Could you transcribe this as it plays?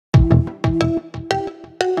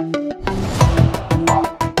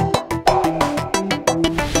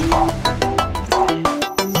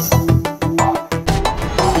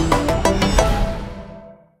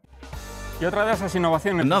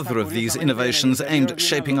Another of these innovations aimed at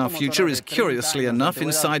shaping our future is, curiously enough,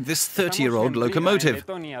 inside this 30-year-old locomotive.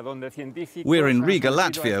 We're in Riga,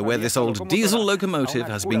 Latvia, where this old diesel locomotive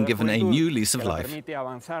has been given a new lease of life.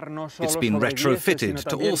 It's been retrofitted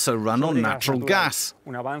to also run on natural gas.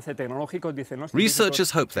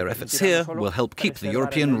 Researchers hope their efforts here will help keep the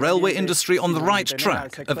European railway industry on the right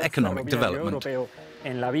track of economic development.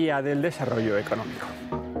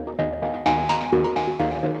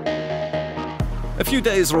 A few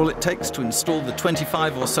days are all it takes to install the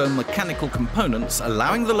 25 or so mechanical components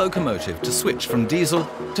allowing the locomotive to switch from diesel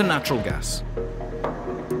to natural gas.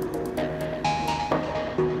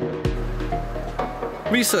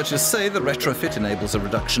 Researchers say the retrofit enables a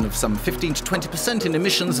reduction of some 15 to 20% in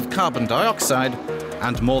emissions of carbon dioxide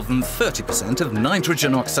and more than 30% of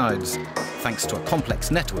nitrogen oxides, thanks to a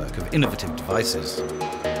complex network of innovative devices.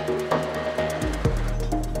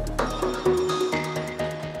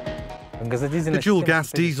 The dual gas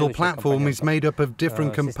diesel platform is made up of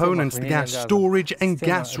different components, the gas storage and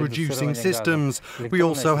gas reducing systems. We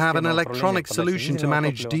also have an electronic solution to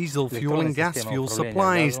manage diesel fuel and gas fuel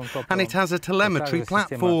supplies, and it has a telemetry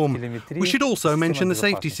platform. We should also mention the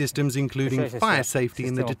safety systems, including fire safety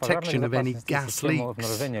and the detection of any gas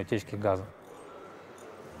leaks.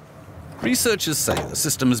 Researchers say the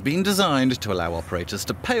system has been designed to allow operators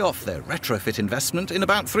to pay off their retrofit investment in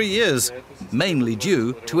about 3 years, mainly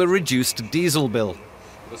due to a reduced diesel bill.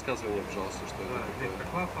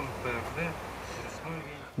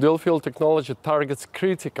 Dual fuel technology targets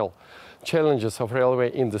critical challenges of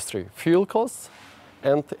railway industry: fuel costs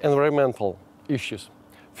and environmental issues.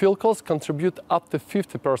 Fuel costs contribute up to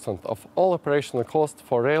 50% of all operational costs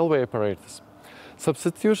for railway operators.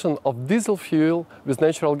 Substitution of diesel fuel with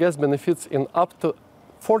natural gas benefits in up to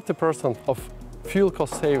 40% of fuel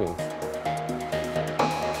cost savings.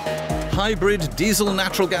 Hybrid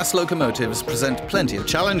diesel-natural gas locomotives present plenty of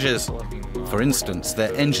challenges. For instance,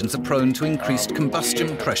 their engines are prone to increased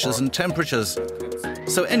combustion pressures and temperatures.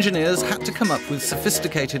 So engineers had to come up with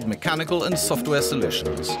sophisticated mechanical and software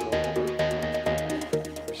solutions.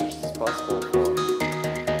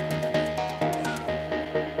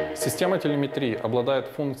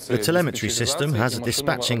 The telemetry system has a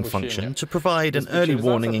dispatching function to provide an early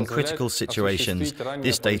warning in critical situations.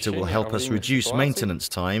 This data will help us reduce maintenance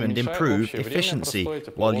time and improve efficiency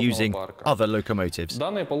while using other locomotives.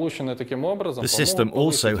 The system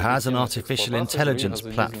also has an artificial intelligence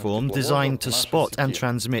platform designed to spot and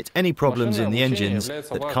transmit any problems in the engines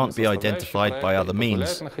that can't be identified by other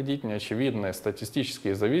means.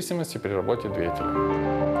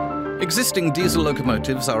 Existing diesel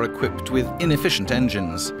locomotives are equipped with inefficient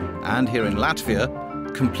engines, and here in Latvia,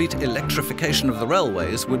 complete electrification of the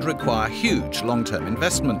railways would require huge long-term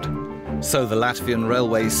investment. So the Latvian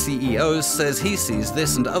Railways CEO says he sees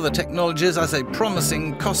this and other technologies as a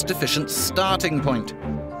promising, cost-efficient starting point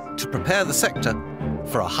to prepare the sector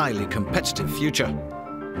for a highly competitive future.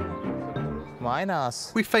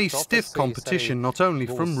 We face stiff competition not only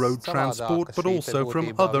from road transport but also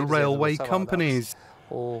from other railway companies.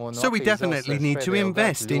 So we definitely need to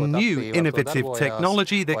invest in new, innovative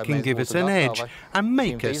technology that can give us an edge and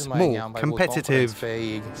make us more competitive.